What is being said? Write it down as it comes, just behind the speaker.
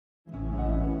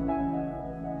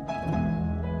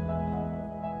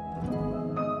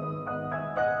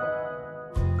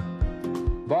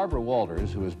Barbara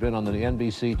Walters, who has been on the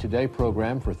NBC Today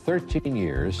program for 13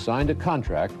 years, signed a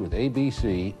contract with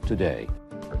ABC today.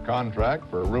 Her contract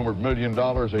for a rumored $1 million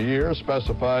a year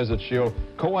specifies that she'll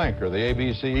co-anchor the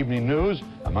ABC Evening News,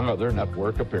 among other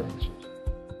network appearances.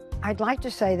 I'd like to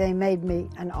say they made me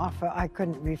an offer I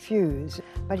couldn't refuse,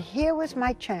 but here was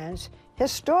my chance,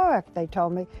 historic, they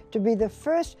told me, to be the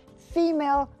first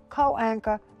female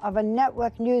co-anchor of a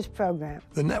network news program.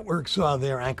 The network saw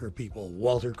their anchor people,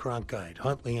 Walter Cronkite,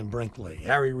 Huntley and Brinkley,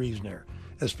 Harry Reasoner,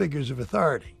 as figures of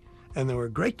authority, and there were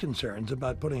great concerns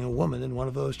about putting a woman in one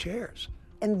of those chairs.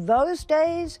 In those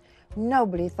days,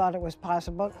 nobody thought it was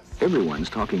possible. Everyone's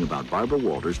talking about Barbara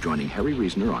Walters joining Harry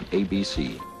Reasoner on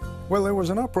ABC. Well, there was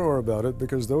an uproar about it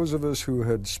because those of us who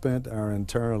had spent our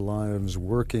entire lives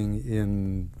working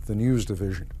in the news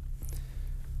division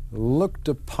looked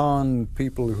upon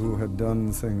people who had done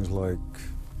things like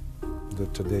the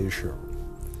Today Show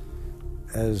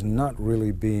as not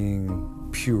really being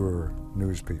pure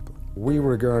news people. We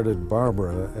regarded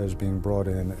Barbara as being brought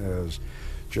in as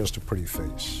just a pretty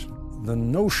face. The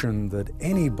notion that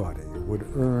anybody would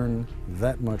earn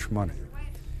that much money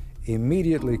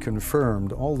immediately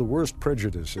confirmed all the worst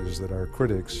prejudices that our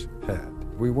critics had.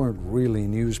 We weren't really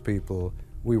news people,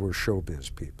 we were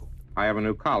showbiz people. I have a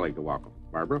new colleague to welcome.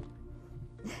 Barbara?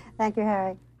 Thank you,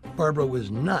 Harry. Barbara was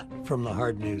not from the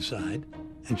hard news side,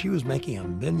 and she was making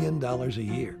 $1 million a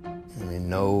year. I mean,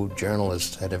 no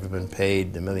journalist had ever been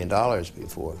paid $1 million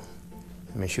before.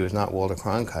 I mean, she was not Walter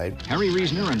Cronkite. Harry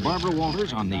Reasoner and Barbara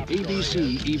Walters on the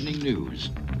ABC Evening News.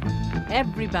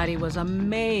 Everybody was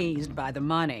amazed by the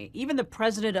money. Even the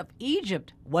president of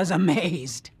Egypt was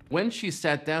amazed. When she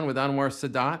sat down with Anwar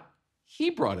Sadat, he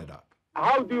brought it up.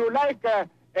 How do you like a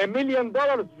 $1 million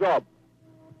job?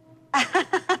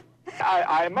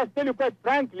 I must tell you quite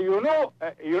frankly, you know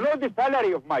the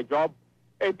salary of my job.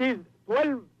 It is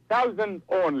 $12,000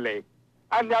 only,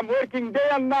 and I'm working day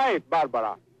and night,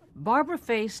 Barbara. Barbara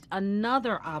faced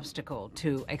another obstacle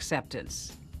to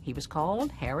acceptance. He was called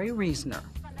Harry Reasoner.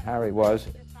 Harry was,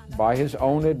 by his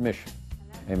own admission,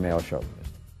 a male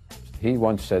chauvinist. He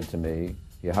once said to me,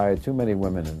 "You hired too many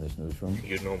women in this newsroom."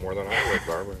 You know more than I would,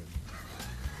 Barbara.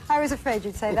 I was afraid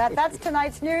you'd say that. That's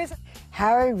tonight's news.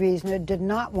 Harry Reasoner did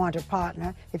not want a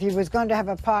partner. If he was going to have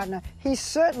a partner, he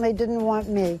certainly didn't want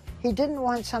me. He didn't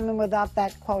want someone without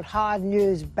that, quote, hard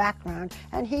news background,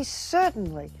 and he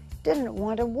certainly didn't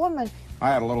want a woman. I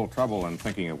had a little trouble in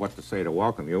thinking of what to say to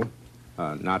welcome you.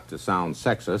 Not to sound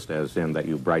sexist, as in that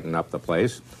you brighten up the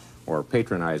place, or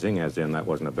patronizing, as in that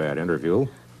wasn't a bad interview,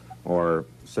 or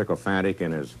sycophantic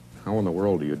in his, how in the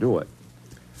world do you do it?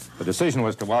 The decision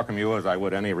was to welcome you as I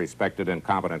would any respected and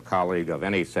competent colleague of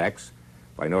any sex,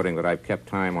 by noting that I've kept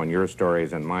time on your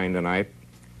stories and mine tonight.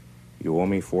 You owe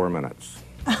me 4 minutes.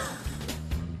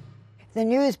 The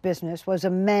news business was a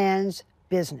man's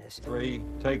business.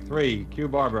 Take three. Cue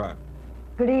Barbara.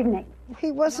 Good evening.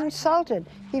 He was insulted.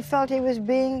 He felt he was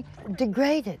being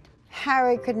degraded.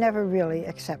 Harry could never really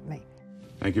accept me.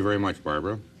 Thank you very much,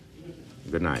 Barbara.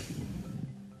 Good night.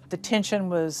 The tension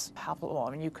was palpable.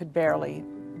 I mean, you could barely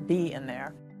be in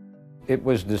there. It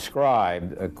was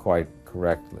described quite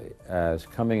correctly as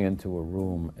coming into a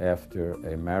room after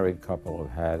a married couple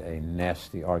had a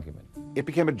nasty argument. It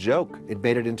became a joke. It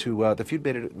made it into, the feud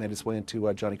made its way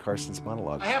into Johnny Carson's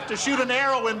monologue. I have to shoot an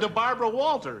arrow into Barbara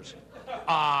Walters.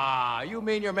 Ah, you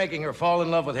mean you're making her fall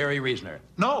in love with Harry Reasoner?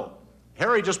 No.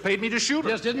 Harry just paid me to shoot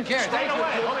her. Just didn't care. Stay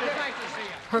away.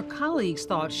 Her colleagues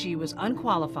thought she was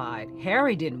unqualified.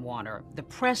 Harry didn't want her. The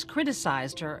press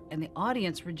criticized her, and the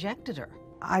audience rejected her.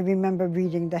 I remember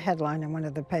reading the headline in one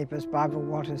of the papers, Barbara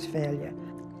Walters' failure.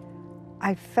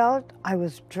 I felt I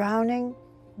was drowning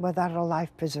without a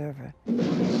life preserver.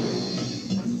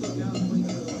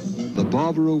 The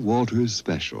Barbara Walters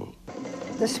Special.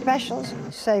 The specials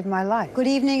saved my life. Good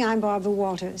evening, I'm Barbara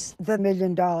Walters. The $1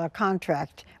 million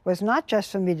contract was not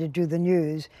just for me to do the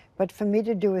news, but for me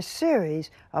to do a series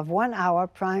of 1-hour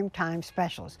prime-time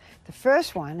specials. The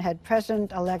first one had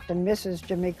President-elect and Mrs.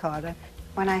 Jimmy Carter.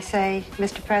 When I say,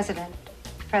 Mr. President,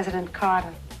 President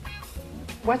Carter,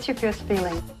 what's your first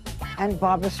feeling? And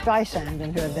Barbara Streisand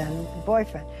and her then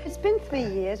boyfriend. It's been 3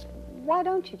 years. Why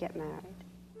don't you get married?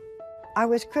 I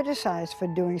was criticized for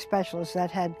doing specials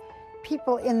that had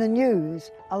people in the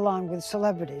news along with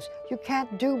celebrities. You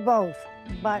can't do both,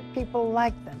 but people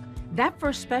like them. That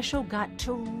first special got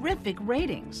terrific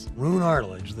ratings. Roone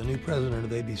Arledge, the new president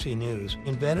of ABC News,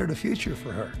 invented a future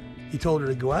for her. He told her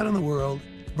to go out in the world,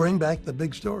 bring back the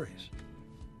big stories.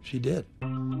 She did.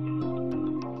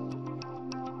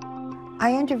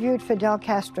 I interviewed Fidel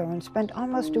Castro and spent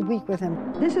almost a week with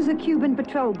him. This is a Cuban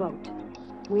patrol boat.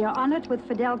 We are honored with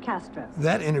Fidel Castro.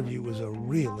 That interview was a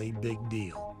really big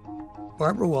deal.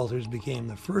 Barbara Walters became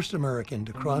the first American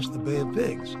to cross the Bay of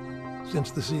Pigs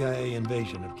since the CIA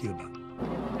invasion of Cuba.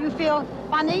 You feel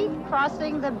funny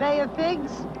crossing the Bay of Pigs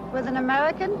with an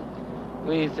American?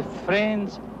 With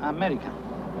friends American.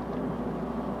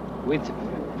 With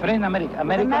friend American.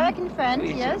 American friends,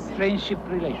 yes. Friendship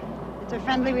relation. It's a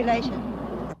friendly relation.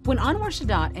 When Anwar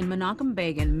Sadat and Menachem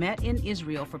Begin met in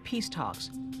Israel for peace talks,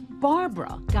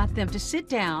 Barbara got them to sit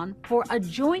down for a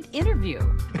joint interview.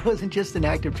 It wasn't just an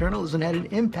act of journalism, it had an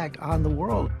impact on the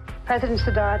world. President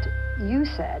Sadat, you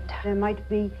said there might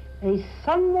be a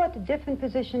somewhat different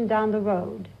position down the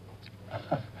road.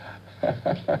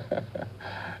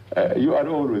 You are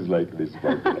always like this,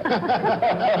 Barbara.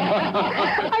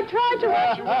 I tried to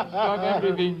Not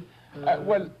everything.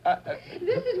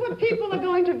 This is what people are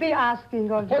going to be asking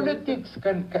of you. Politics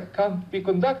can't be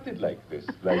conducted like this.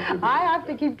 I have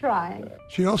to keep trying.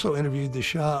 She also interviewed the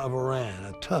Shah of Iran,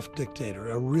 a tough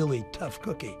dictator, a really tough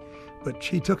cookie, but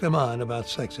she took him on about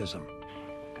sexism.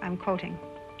 I'm quoting,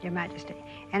 Your Majesty.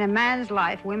 In a man's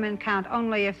life, women count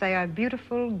only if they are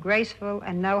beautiful, graceful,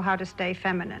 and know how to stay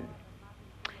feminine.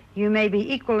 You may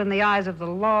be equal in the eyes of the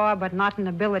law, but not in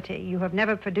ability. You have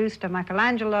never produced a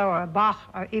Michelangelo or a Bach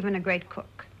or even a great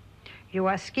cook. You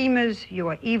are schemers, you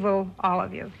are evil, all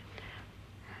of you.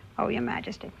 Oh, Your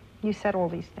Majesty, you said all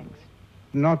these things.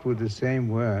 Not with the same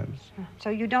words. So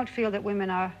you don't feel that women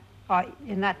are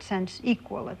in that sense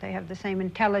equal, that they have the same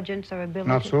intelligence or ability?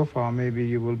 Not so far. Maybe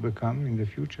you will become in the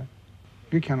future.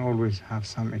 You can always have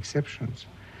some exceptions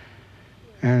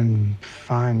and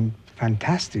find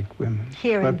fantastic women.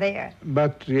 Here and there.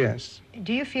 But yes.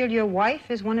 Do you feel your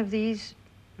wife is one of these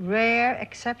rare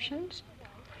exceptions?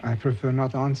 I prefer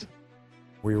not answer.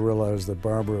 We realized that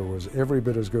Barbara was every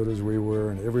bit as good as we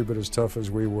were and every bit as tough as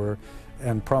we were,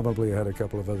 and probably had a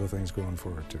couple of other things going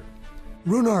for her, too.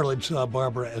 Roone Arledge saw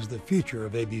Barbara as the future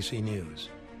of ABC News.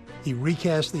 He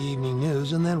recast the evening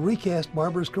news and then recast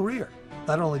Barbara's career,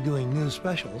 not only doing news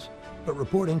specials, but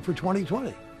reporting for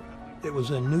 2020. It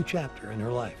was a new chapter in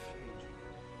her life.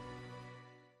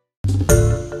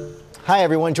 Hi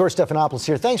everyone, George Stephanopoulos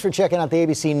here. Thanks for checking out the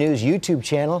ABC News YouTube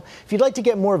channel. If you'd like to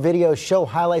get more videos, show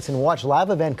highlights, and watch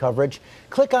live event coverage,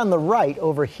 click on the right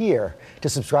over here to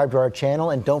subscribe to our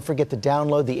channel, and don't forget to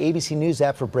download the ABC News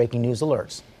app for breaking news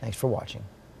alerts. Thanks for watching.